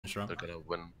strat. They're gonna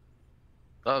win.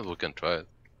 Oh, we can try it.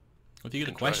 If you're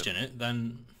gonna question it,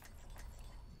 then...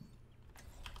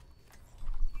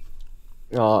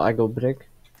 Oh, I go brick.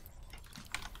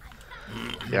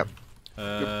 Yep.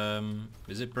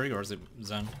 Is it Brig or is it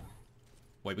Zen?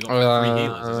 Wait, we got 3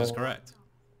 healers, is this correct?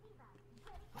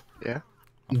 Yeah.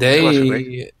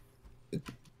 They...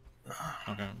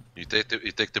 Okay. You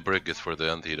take the Brig for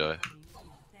the anti die.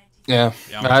 Yeah,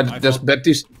 that's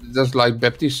Baptiste. That's like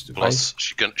Baptiste. Plus,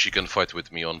 she can fight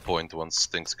with me on point once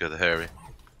things get hairy.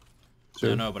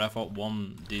 Yeah, no, but I thought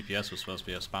one DPS was supposed to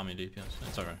be a spammy DPS.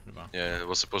 It's alright. Yeah, it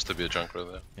was supposed to be a junker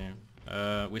there.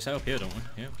 Yeah. We set up here, don't we?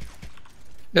 Yeah.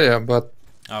 Yeah, but.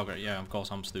 Oh, okay. Yeah, of course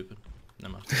I'm stupid.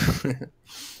 Never mind.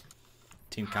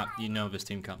 You know this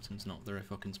team captain's not very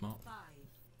fucking smart.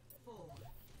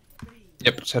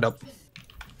 Yep, set up.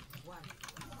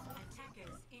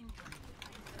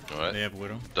 Alright. They have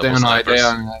Widow. They are nice.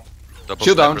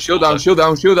 Shield down, shield down, shield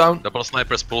down, shield down. Double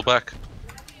snipers, pull back.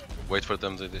 Wait for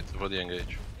them for the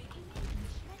engage.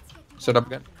 Set up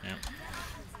again. Yeah.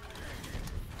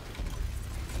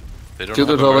 They don't Shield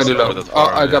have is a already mercy low. that Oh,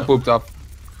 far, I got pooped up.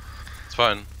 It's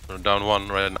fine. We're down 1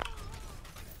 right now.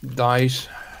 Dice.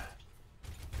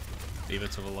 Leave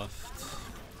it to the left.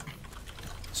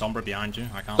 Sombra behind you.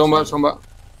 I can't see. Somba.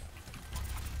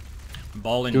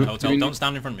 Ball in hotel. Don't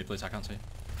stand in front of me, please. I can't see.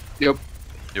 Yep.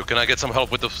 Yo, can I get some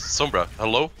help with the Sombra?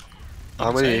 Hello?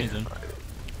 How many?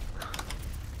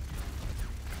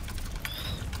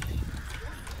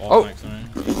 Oh.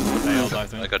 Failed, I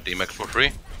think. I got D-Max for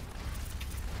free.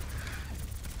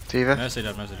 Diva? Mercy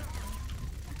dead, Mercy dead.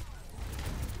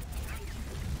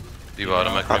 Diva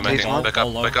automatic.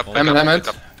 Back up. Hammer.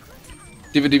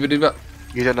 Diva.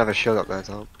 You don't have a shield up there,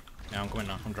 Tom. Yeah, I'm coming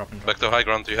now. I'm dropping. Back to high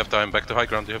ground, you have time. Back to high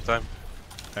ground, you have time.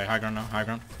 Okay, high ground now. High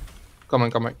ground. Come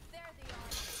on.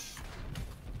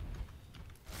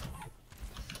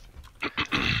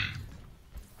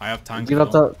 I have time. Give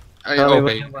up the.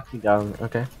 Okay. Down.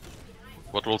 Okay.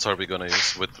 What ults are we gonna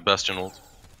use with the Bastion ult?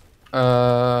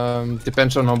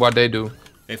 Depends on what they do.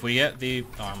 If we get the.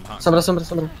 Oh, I'm hacked.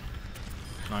 Somebody.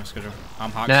 Nice, good job.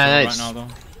 I'm hacked Nice. right now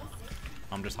though.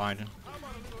 I'm just hiding.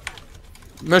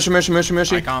 Mercy.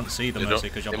 I can't see the Mercy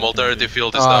because you're Immortality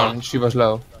field is down. She was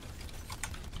low.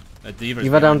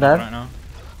 Diva down there right now.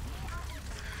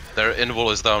 Their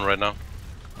invul is down right now.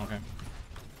 Okay.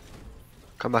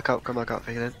 Come back up,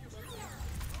 take it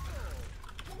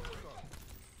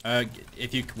in.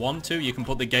 If you want to, you can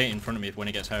put the gate in front of me when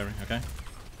it gets hairy, okay?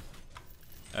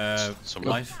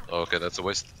 Life. Oh, okay, that's a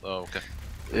waste. Oh, okay.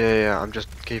 Yeah, I'm just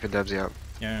keeping Debsy up.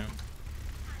 Yeah.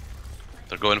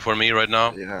 They're going for me right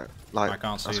now. Yeah, like, I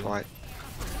can't see that's them. white.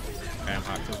 Okay, I'm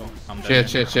hacked as well. I'm dead.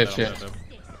 Shit.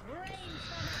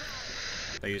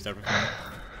 They used everything.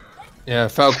 Yeah,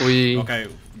 Valkyrie. Okay, do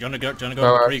you wanna go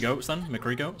McCree goats then?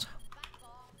 McCree goats?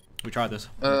 We tried this.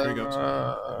 McCree goats.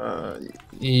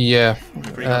 Yeah.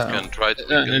 McCree goats. Can try to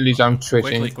At least I'm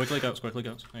switching. Quickly goats. There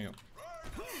you go.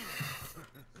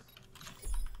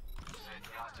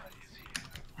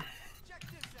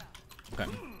 Okay.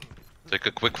 take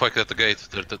a quick fight at the gate.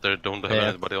 They don't have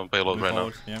anybody on payload Move right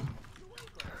forward, now. Yeah.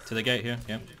 To the gate here.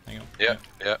 Yeah. There you go.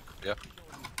 Yeah.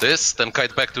 This, then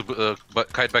kite back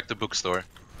to bookstore.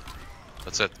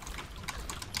 That's it.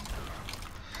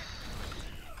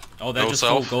 Oh, they're Go just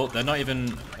south. full gold. They're not even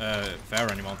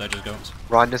fair anymore. They're just goats.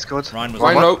 Ryan Discord. Ryan was.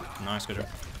 Ryan low. Nice, good job.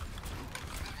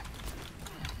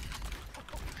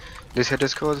 This here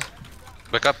Discord.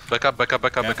 Back up a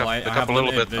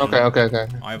little bit. Vision. Okay.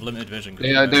 I have limited vision.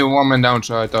 Yeah, they one man down,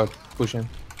 so I thought push in.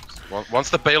 Once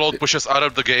the payload pushes out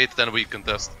of the gate, then we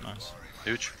contest. Nice.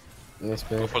 Huge. Yes,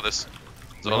 Go babe. for this.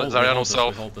 We hold Zarya this,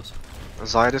 self. we hold this.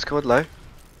 Zaya Discord low.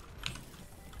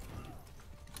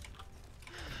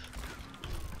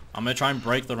 I'm gonna try and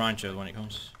break the Rhine shield when it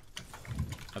comes.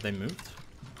 Have they moved?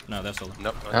 No, they're still there.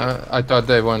 Nope. I thought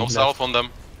they won. No self on them.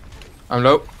 I'm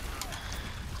low.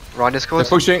 Ryan They're Discord.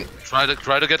 pushing. Try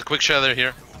to get a quick shatter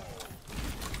here.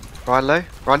 Ryan low.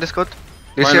 Ryan Discord.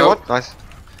 This Ryan here low. one. Nice.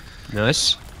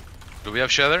 Nice. Do we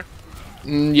have shatter?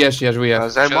 Yes, we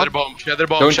have. Zen Shatter one. bomb. Don't Shatter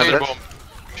do bomb.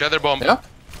 Shatter bomb. Yeah?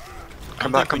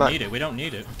 Come I back, don't think come we back. need it. We don't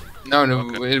need it. No,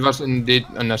 Okay. it was indeed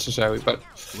unnecessary, but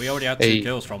We already had 2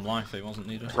 kills from life. It wasn't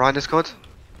needed. Ryan Discord.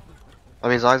 I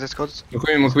mean Zaya Discord.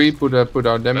 McQueen put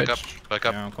out damage. Back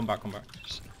up. Yeah, come back.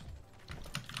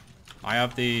 I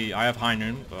have high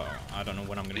noon, but I don't know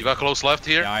when I'm gonna. Diva close left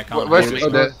here. Yeah, I can't. Where's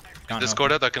help the- it. oh, Can't help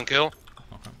Discorded, I can kill. it.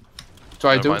 Okay.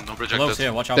 Try Never to. mind, don't Close reject here.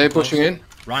 it. Watch out. They're close. pushing in.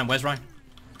 Ryan, where's Ryan?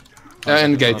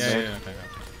 And Yeah, gates. okay.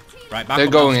 Right, back They're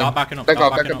up. going Start in. backing up. Back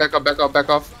start off, backing up. back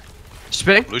off.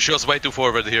 Spinning. Lucio's way too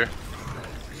forward here.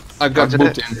 I got Counted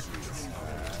booped it. in.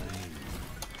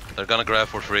 They're gonna grab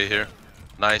for free here.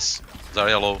 Nice.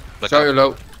 Zarya low. Back Sorry, up.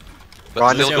 low. But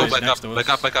Ryan still is go next back up. to us. Back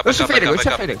up, back up, Who's back up, fading? back Who's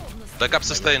up, back fading? up. Back up,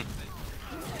 sustain.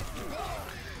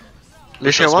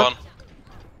 Lucio Just one. one.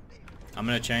 I'm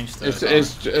gonna change to It's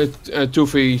Zarya.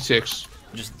 2v6.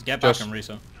 Just get back just- and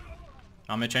reset.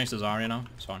 I'm gonna change to Zarya now.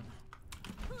 It's fine.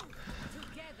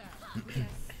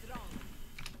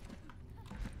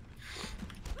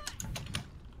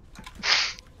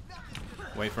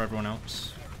 Wait for everyone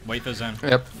else. Wait for Zen.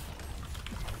 Yep.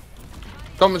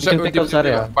 Come and can pick up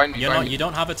Zarya. Bind me, You're bind not. me. You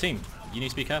don't have a team. You need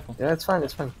to be careful. Yeah, it's fine,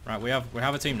 it's fine. Right, we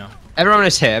have a team now. Everyone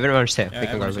is here. Everyone is here. Yeah, We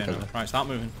can go. everyone's We here can now. go. Right, start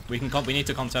moving. We need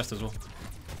to contest as well.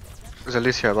 There's a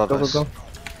Lucio above Go, go, us. go.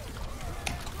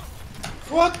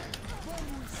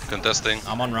 Contesting.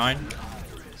 I'm on Ryan.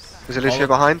 There's a Lucio Follow.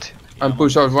 behind. I'm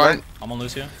push out Ryan. I'm on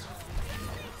Lucio.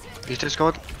 He's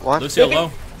Discord. One. Lucio low.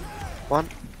 One.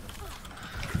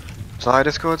 Side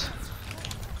Discord.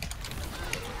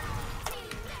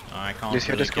 I can't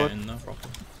Lucio really Discord. get in there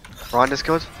properly. Ryan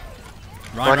Discord.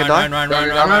 Ryan, can Ryan, die. Ryan, Ryan, Ryan, Ryan,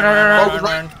 Ryan, Ryan, Ryan, Ryan, Ryan,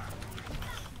 Ryan.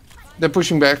 They're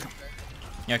pushing back.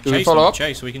 Yeah, Do we chase follow them. up?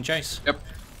 Chase. We can chase. I'm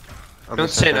Don't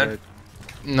just say saying, that.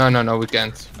 No, we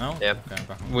can't. No. Yeah. Okay,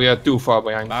 back. We are too far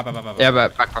behind. Bye, bye, bye, bye. Yeah,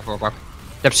 but back.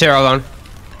 Yep, zero alone.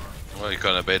 Well, you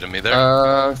kinda baited me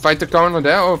there. Fight the corner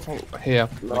there or here?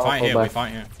 We No, fight hold here. We back.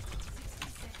 fight here.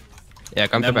 Yeah,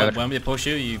 come And to then better. when we push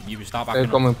you, you start They're backing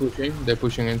up. coming pushing. They're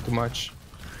pushing in too much.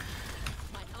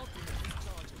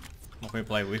 What can we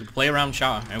play? We can play around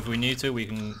shatter, and if we need to, we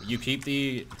can. You keep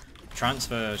the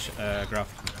transfer graph.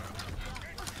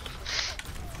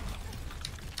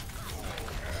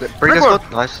 Bring Discord.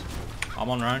 Nice. I'm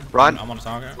on Ryan. Ryan. I'm on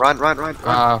target. Ryan. I'm on Ryan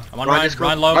Ryan. Discord.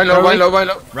 Ryan low. Ryan low.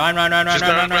 Ryan. She's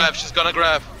gonna grab, she's gonna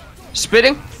grab.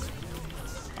 Splitting.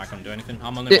 I can't do anything.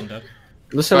 I'm only one dead.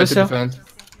 Lucio, Fight to Lucio. defend.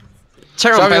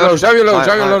 Zero on Zarya low, Baylor.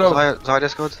 Zarya low. Zaya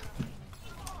Discord.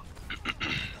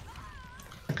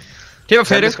 Team of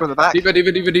Zen fading. Discord in the back.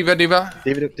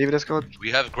 Diva. Discord.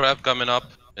 We have grab coming up.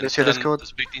 In Lucio 10 Discord. to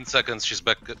 15 seconds, she's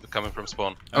back coming from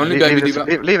spawn. Only Leave baby it,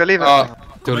 Diva. leave it. Oh, too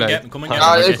Come and late. get, come and get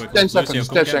Ah, me. it's quick. 10 Lucio, seconds,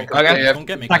 come 10 get me. seconds. Okay. Yeah. Come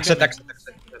get me. Tax Come it, get tax me. it.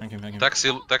 Thank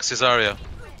you. Taxi Zarya.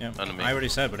 Yeah. Enemy. I already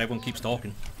said, but everyone keeps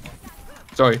talking.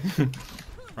 Sorry.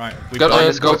 Right. We Go,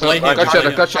 play, go, play here.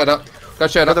 cut shadow.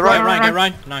 Cut shadow. the Ryan, right. Ryan, get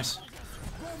Ryan. Nice.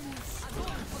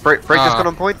 Break Ah. Discord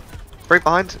on point. Break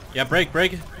behind. Yeah, break.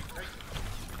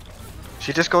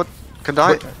 She Discord. Can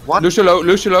die. One. Lucio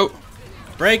low.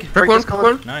 Break. Break one,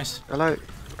 Discord. Nice. Hello.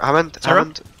 Hammond. Sarah?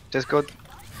 Hammond. Discord.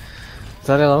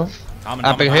 Zarya low. Hammond, big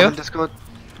Hammond. here. Hammond Discord.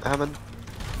 Hammond.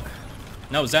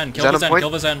 No, Zen. Kill Zen the on Zen. point. Kill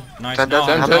the Zen. Nice. Zen No,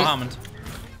 dead, Hammond. Zen. No,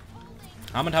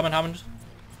 Hammond.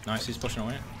 Nice. He's pushing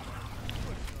away.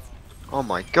 Oh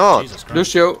my god. Jesus Christ.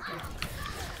 Lucio.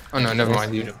 Oh no, never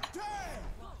mind you.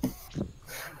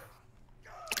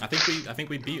 I think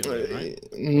we beat him, right?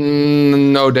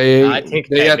 No, they I think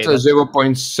they they had made it.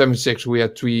 0.76. We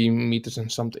had 3 meters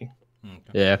and something. Okay.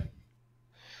 Yeah.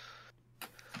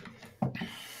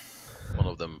 One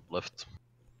of them left.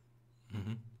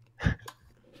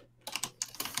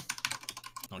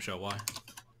 Not sure why.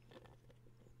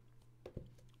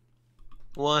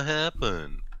 What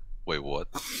happened? Wait, what?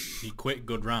 He quit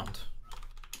good round.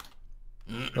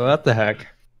 What the heck?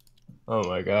 Oh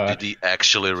my god. Did he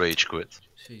actually rage quit?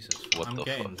 Jesus. What I'm the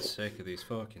getting fuck? sick of these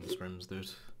fucking scrims, dude.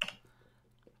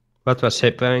 What was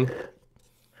he playing?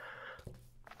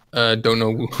 Don't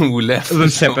know who left.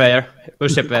 Who's the player?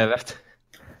 Who's the player left?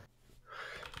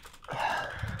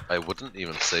 I wouldn't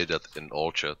even say that in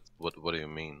all chat. What do you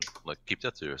mean? Like, keep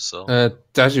that to yourself.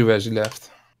 Tazu has left.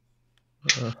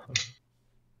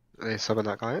 They subbing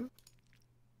that guy in?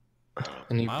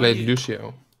 And he Why played would you-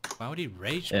 Lucio. Why would he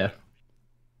rage? Yeah.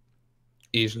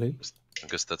 Easily. I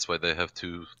guess that's why they have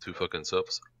two fucking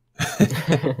subs.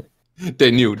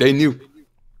 They knew.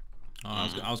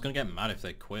 Oh, I was gonna get mad if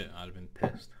they quit. I'd have been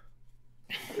pissed.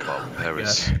 Wow,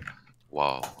 Paris.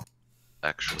 Wow.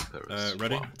 Actual Paris.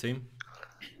 Ready, Wow. team?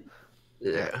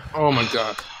 Yeah. Oh my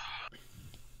god.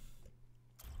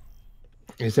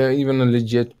 Is there even a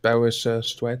legit Paris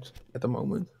strat at the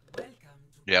moment?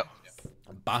 Yeah.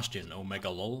 Bastion, Omega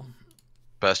lol.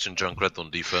 Bastion, Junkrat on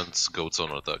defense, Goats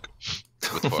on attack.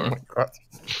 With Oh fire. my god.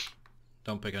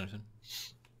 Don't pick anything.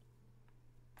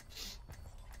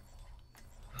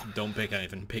 Don't pick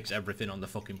anything. Picks everything on the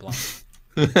fucking plan.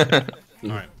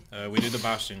 Alright, we do the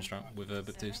Bastion strat with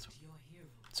Baptiste.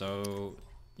 So,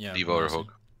 yeah. Diva or Bastion.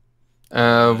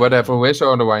 Hog? Whatever, Wiz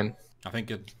or the wine? I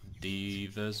think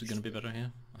Divas are gonna be better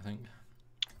here. I think.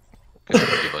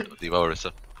 Okay, Diva or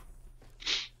Orisa?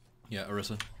 Yeah,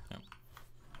 Orisa. Yeah.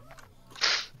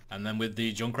 And then with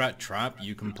the Junkrat trap,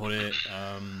 you can put it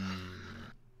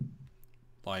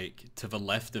like to the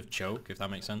left of choke, if that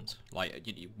makes sense. Like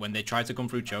when they try to come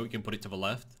through choke, you can put it to the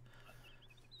left.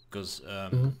 Because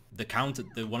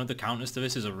one of the counters to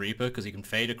this is a Reaper, because he can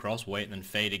fade across, wait, and then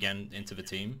fade again into the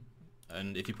team.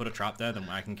 And if you put a trap there, then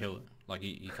I can kill it. Like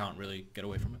he can't really get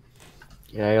away from it.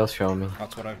 Yeah, he'll show me.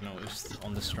 That's what I've noticed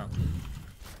on this strat.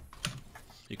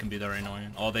 You can be very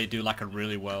annoying. Or they do like a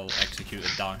really well executed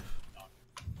dive.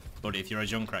 But if you're a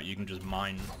Junkrat, you can just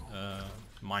mine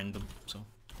them. So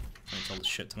it's all the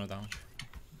shit ton of damage.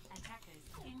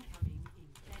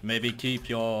 Maybe keep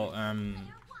your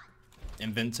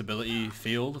invincibility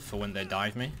field for when they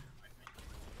dive me.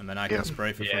 And then I can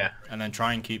spray for free. And then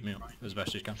try and keep me up as best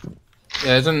as you can.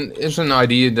 Yeah, it's an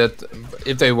idea that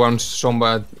if they want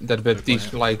somebody that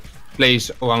Baptiste like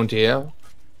plays around here.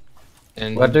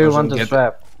 And Where do you want the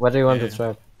trap? Where do you want the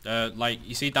trap? Like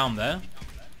you see down there.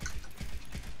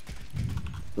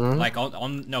 Like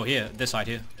no here, this side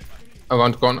here.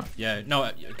 Around the corner. Yeah, no,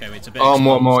 okay, it's a bit. Oh,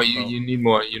 more. You need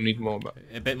more. You need more. But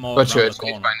a bit more. But sure, it's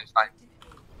fine.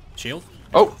 Shield.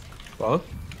 Oh. What?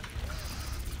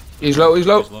 He's low. He's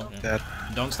low, yeah.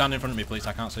 Don't stand in front of me, please.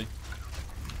 I can't see.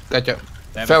 Gotcha.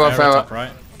 Farewell. Top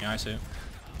right. Yeah, I see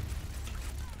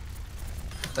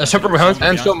it. Super behind.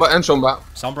 And Sombra.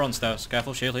 Sombra on stairs.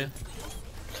 Careful, shield here.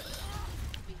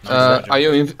 Are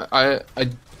you in?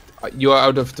 You are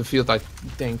out of the field, I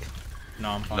think. No,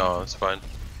 I'm fine. No, it's fine.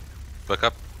 Back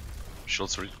up.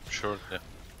 Shield's sure, yeah.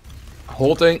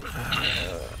 Holding.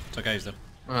 It's okay, he's dead.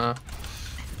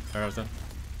 Farewell's dead.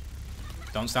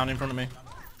 Don't stand in front of me.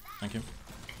 Thank you.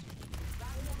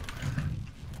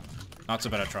 That's a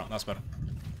better trap. That's better.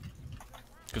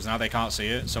 Because now they can't see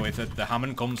it. So if the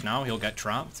Hammond comes now, he'll get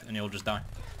trapped and he'll just die.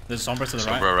 There's a Sombra to the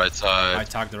right. Sombra right side. I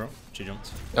tagged her up. She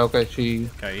jumped. Okay, she.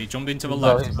 Okay, he jumped into the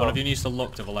left. One of you needs to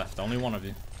look to the left. Only one of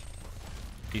you.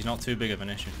 He's not too big of an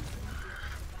issue.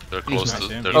 They're close to.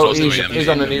 They're Oh, close to EMP. he's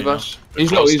underneath us.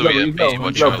 He's low. Close He's to low. EMP, He's low.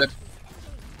 watch He's low. out.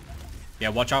 Yeah,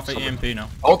 watch out for EMP now.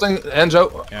 Holding.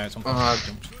 Enzo. Yeah, it's on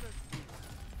point.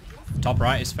 Top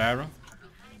right is Pharaoh.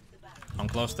 I'm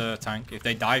close to tank. If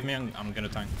they dive me, I'm gonna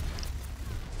tank.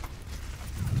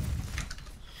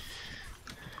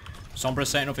 Sombra's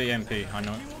setting up EMP, I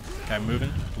know it. Okay, I'm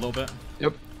moving a little bit.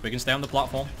 Yep. We can stay on the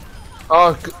platform.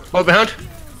 Oh, Hold behind.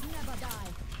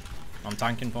 I'm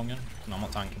tanking Pongan. No, I'm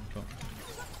not tanking. But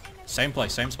same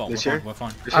place, same spot. Lucio? We're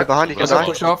fine. Lucio behind, you can I'll die.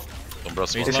 push off.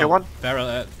 Sombra's He's spot. Lucio low. one.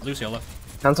 Pharaoh, Lucio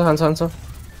left. Hanzo.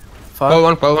 Pull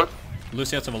one.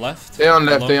 Lucio to the left. They on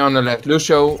left. Hello. They on the left.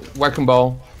 Lucio, whacking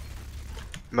ball.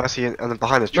 Mercy and then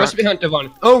behind us. Trap. Just behind the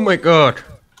one. Oh my god.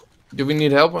 Do we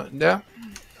need help there?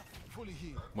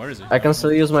 Where is he? I can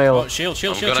still use my Oh, ult. shield.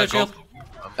 I'm gonna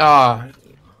Ah,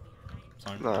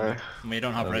 Sorry. No. We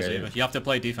don't have res either. You have to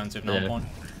play defensive now, Yeah. point.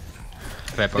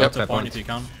 Fair Get point, to fair point point. if you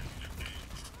can.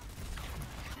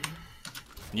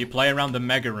 You play around the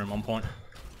mega room on point.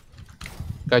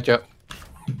 gotcha.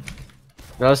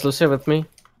 Guys, Lucio with me.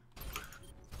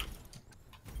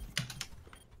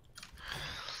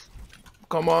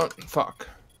 Come on, fuck.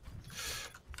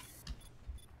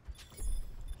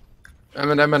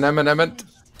 Emmett.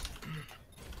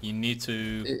 You need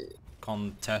to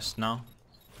contest now.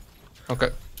 Okay.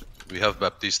 We have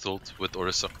Baptiste ult with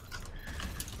Orisa.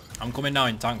 I'm coming now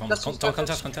in tank.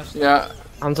 Contest. Yeah,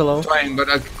 Hanzo low. trying, but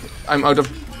I'm out of.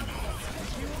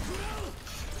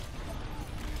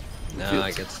 No,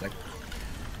 I get stuck.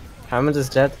 Hammond is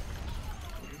dead.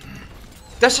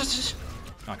 That's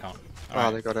I can't.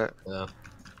 Oh, they got it.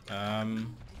 Yeah.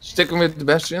 Sticking with the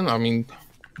Bastion. I mean,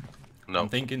 No, I'm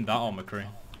thinking that or McCree.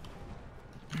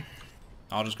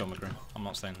 I'll just go McCree. I'm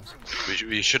not staying this.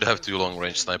 we should have 2 long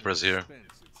range snipers here.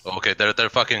 Okay, they're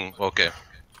fucking okay.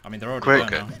 I mean, they're already Quick.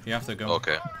 there now. You have to go.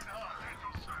 Okay,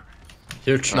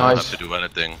 Huge. I don't Nice. have to do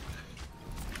anything.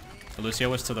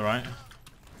 Lucio is to the right.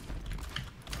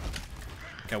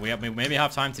 Okay, we maybe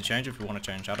have time to change if we want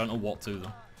to change. I don't know what to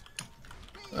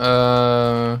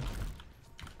though.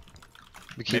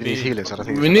 We keep Maybe- these healers. I don't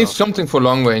think we it's need enough. something for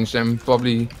long range, and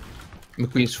probably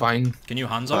McQueen's fine. Can you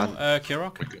Hanzo,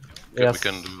 Kirok? We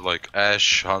can do like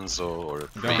Ash, Hanzo, or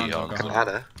Kree Hanzo, go Hanzo.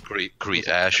 Anna. Kree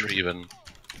Ash even.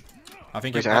 I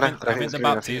think Where's I Anna? think, I I think think it's the good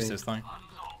enough, Baptiste yeah. is fine.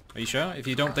 Are you sure? If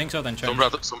you don't think so, then change.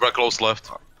 Sombra close left.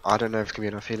 I don't know if it's gonna be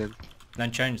enough healing.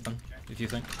 Then change them, if you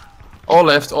think. All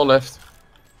left.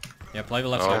 Yeah, play the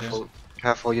left Oh. side. Careful.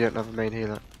 Careful, you don't have a main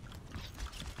healer.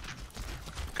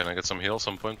 Can I get some heal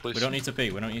some point, please? We don't need to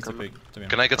peek. We don't need to peek. To be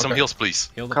Can I get some Okay. heals, please?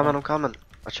 Heal the Come on, point. I'm coming.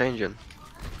 I'm changing.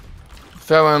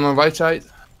 Fair one on the right side.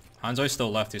 Hanzo's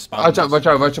still left. He's Watch out for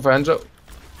Enzo.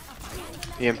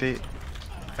 EMP.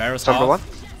 Pharaoh's Sombra half. one.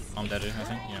 I'm dead, I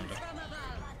think. Yeah, I'm dead.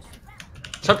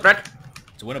 Top red.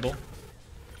 It's winnable.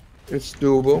 It's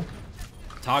doable.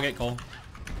 Target call.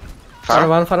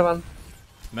 Faravan, Faravan.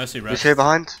 Mercy rest. Lucio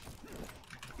behind.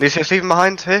 Lucio's even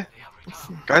behind here.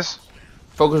 Guys.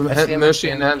 Focus see him. Mercy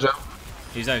and hands up.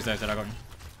 He's there, I got him.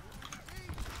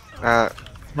 Hands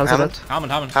Hammond. up.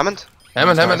 Hammond. Hammond.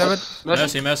 Hammond.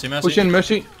 Mercy. Push in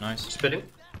Mercy. Nice. Spinning.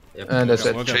 Yep. And that's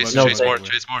We're it. good, Chase, we're good. chase more,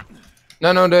 chase more.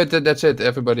 No, that's it.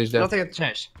 Everybody's there. Nothing at the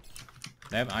chase.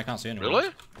 I can't see anyone. Really?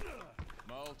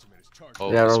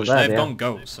 Oh, Yeah, roll switch. that. They've Yeah. gone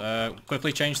goats.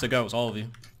 Quickly change to goats, all of you.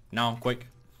 Now, quick.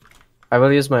 I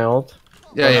will use my ult.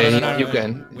 Yeah, No, you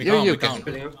can. We You can't, you we can. can't.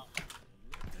 Spinning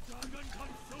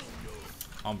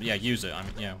up. Yeah, use it. I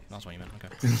mean, yeah, that's what you meant.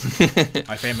 Okay.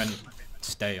 I think I meant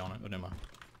stay on it, but never mind.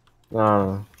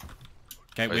 No.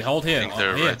 Okay, we hold here. I think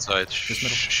they're Here. right side. Just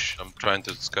middle. Shh, I'm trying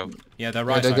to scout. Yeah, they're Yeah,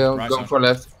 right they side. go Right going side. for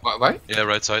left. Why? Yeah,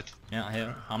 right side. Yeah, I hear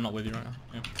it. I'm not with you right now.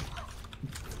 Yeah.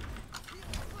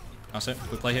 That's it.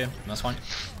 We play here. That's fine.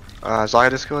 Zaya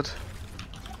Discord.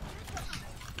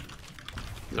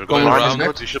 They're going Going around.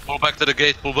 back. You should pull back to the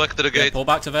gate. Pull back to the Yeah, gate. pull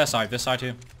back to their side. This side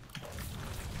here.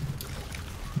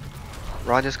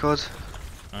 Ryan Discord.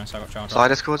 Nice, I got charged. Zaya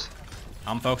Discord.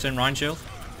 I'm focusing Rhine shield.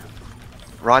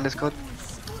 Ryan Discord.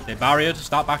 They barriered.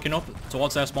 Start backing up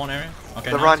towards their spawn area.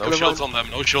 Okay, The nice. Ryan No killer shields Ryan. on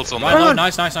them. No shields on Right, them. low.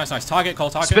 Nice. Target call.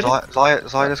 Target.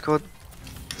 Zaya Discord.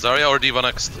 Zarya or D.Va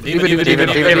next? Diva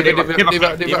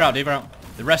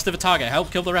out. The rest of the target.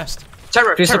 Help kill the rest.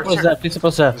 Terror, Please terror, suppose terror. that. Please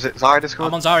suppose that. Is it Zaya I'm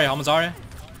Discord? on Zarya.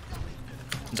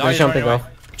 They're Zarya's jumping running away.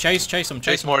 off. Chase him.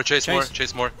 Chase more, chase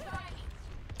more.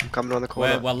 I'm coming on the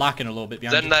corner. We're lacking a little bit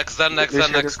behind Then you. next.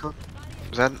 Lucio Discord.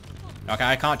 Zen. Okay,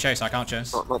 I can't chase.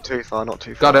 Not too far. Not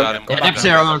too far. Got him. Got him. Dip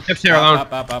zero alone, dip zero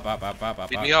alone.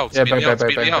 Speed me out, Yeah, speed me back, out,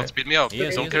 speed back, me back, out, speed me out. He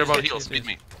is, Don't he care is, about he is, heals, he is. speed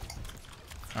me.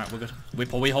 Alright, we're good.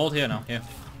 We hold here now. Here.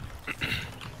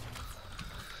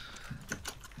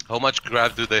 How much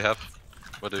grab do they have?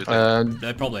 What do you think?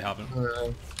 They probably haven't.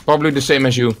 Probably the same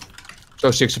as you. So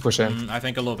 60%. I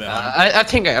think a little bit higher. I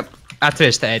think at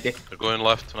least 80. They're going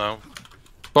left now.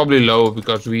 Probably low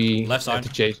because we Left had side. to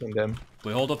chase on them.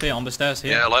 We hold up here on the stairs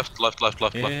here. Yeah, left.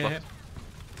 Yeah.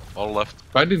 All left.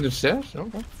 Right in the stairs?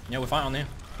 Okay. Yeah, we fight on here.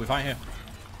 We fight here.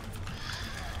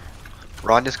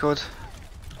 Ryan Discord.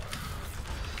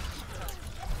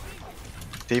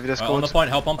 Diva Right, on Discord. the point.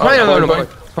 Help on Oh, point. yeah,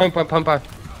 no. Pump.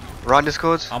 Ryan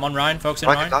Discord. I'm on Ryan. Focusing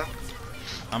Ryan Ryan. can die.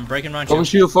 I'm breaking Ryan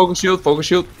shield. Focus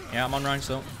shield. Yeah, I'm on Ryan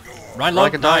still. Ryan low.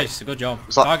 can die. Nice. Good job.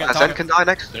 Zen Target. can die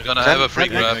next. They're gonna Zen, have a free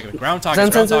Zen. grab. Ground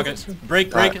targets. Zen.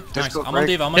 Break. Right, Nice. Discord, I'm on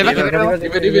break.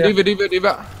 Diva.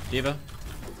 Diva. Diva.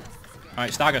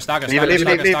 Alright, stagger.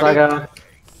 Diva.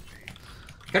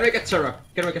 Can we get terror?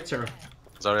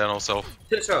 Zarya no self.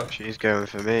 She's going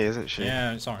for me, isn't she?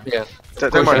 Yeah, sorry. Yeah.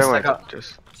 Don't worry. Stack up.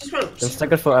 Just Then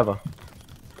stack it forever.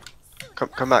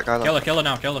 come back, guys. Kill her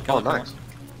now. Kill her. Oh, nice.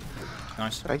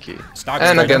 Nice. Thank you. Stagger.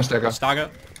 And straight again up. stagger. Stagger.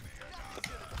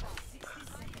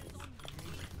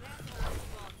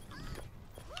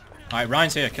 Alright,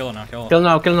 Ryan's here. Kill her now. Kill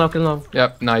her. Kill now.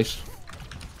 Yep, nice.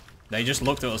 They just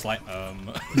looked at us like,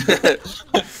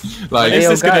 Like, Is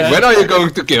this gonna- when are you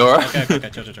going to kill her? Okay,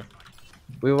 chill.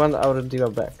 We want our Diva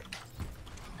back.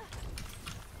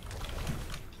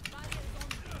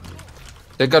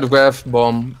 They got Graph,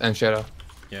 Bomb, and Shadow.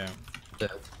 Yeah.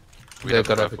 We They have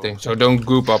got grab everything. bomb. So don't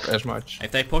group up as much.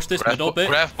 If they push this middle bit,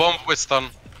 Grab bomb with stun.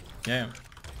 yeah.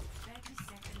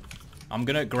 I'm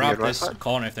gonna grab right this side?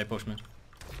 corner if they push me.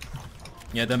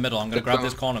 Yeah, the middle. I'm gonna grab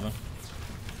this corner then.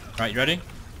 Right, you ready?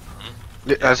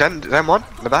 Zen one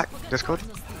in the back. Discord.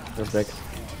 That's big.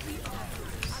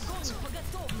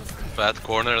 Bad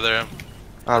corner there.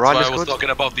 Ryan That's why I was Discord. talking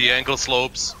about the angle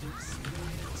slopes.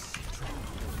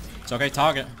 It's okay,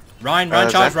 target. Ryan, Zen-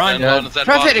 charge, Ryan. Yeah. Then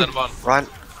Traffic. one. Ryan.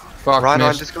 Fuck, Ryan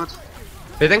missed. Discord.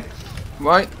 Hitting.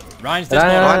 Right. Ryan's this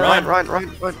Ryan, corner.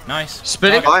 Ryan. Nice.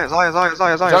 Spinning. Target.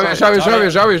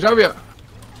 Zarya.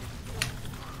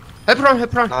 Hip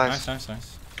run. Nice.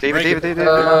 Nice. Diva.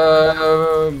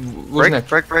 Who's next?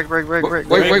 Break.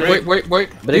 Wait.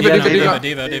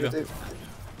 Diva.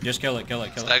 Just kill it.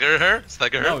 Stagger her.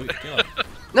 No, kill it.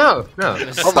 No.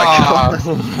 Oh my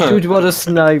god. Dude, what a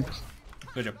snipe.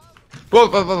 Good job.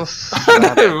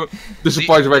 The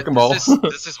surprise wrecking ball.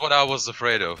 This is what I was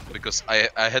afraid of, because I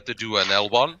had to do an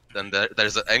L1, and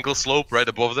there's an angle slope right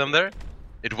above them there.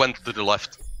 It went to the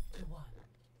left.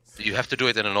 You have to do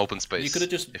it in an open space. You could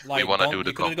have just if like we want to gone, do the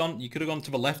you could have comp. gone. You could have gone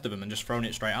to the left of him and just thrown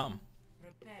it straight at him.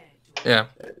 Yeah.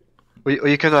 Or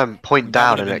you can point That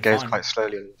down would've and it been goes fine. quite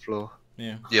slowly on the floor.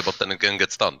 Yeah. Yeah, but then it can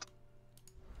get stunned.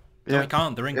 No, Yeah. they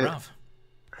can't. They're in Yeah. Grav.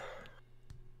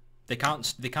 They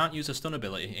can't use a stun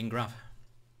ability in Grav.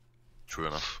 True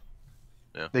enough.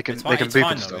 They can It's they fine. can It's boop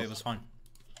fine and though. stuff. It was fine.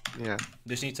 Yeah.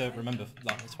 Just need to remember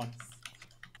that. It's fine.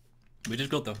 We did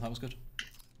good though. That was good.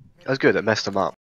 That's good. It messed them up.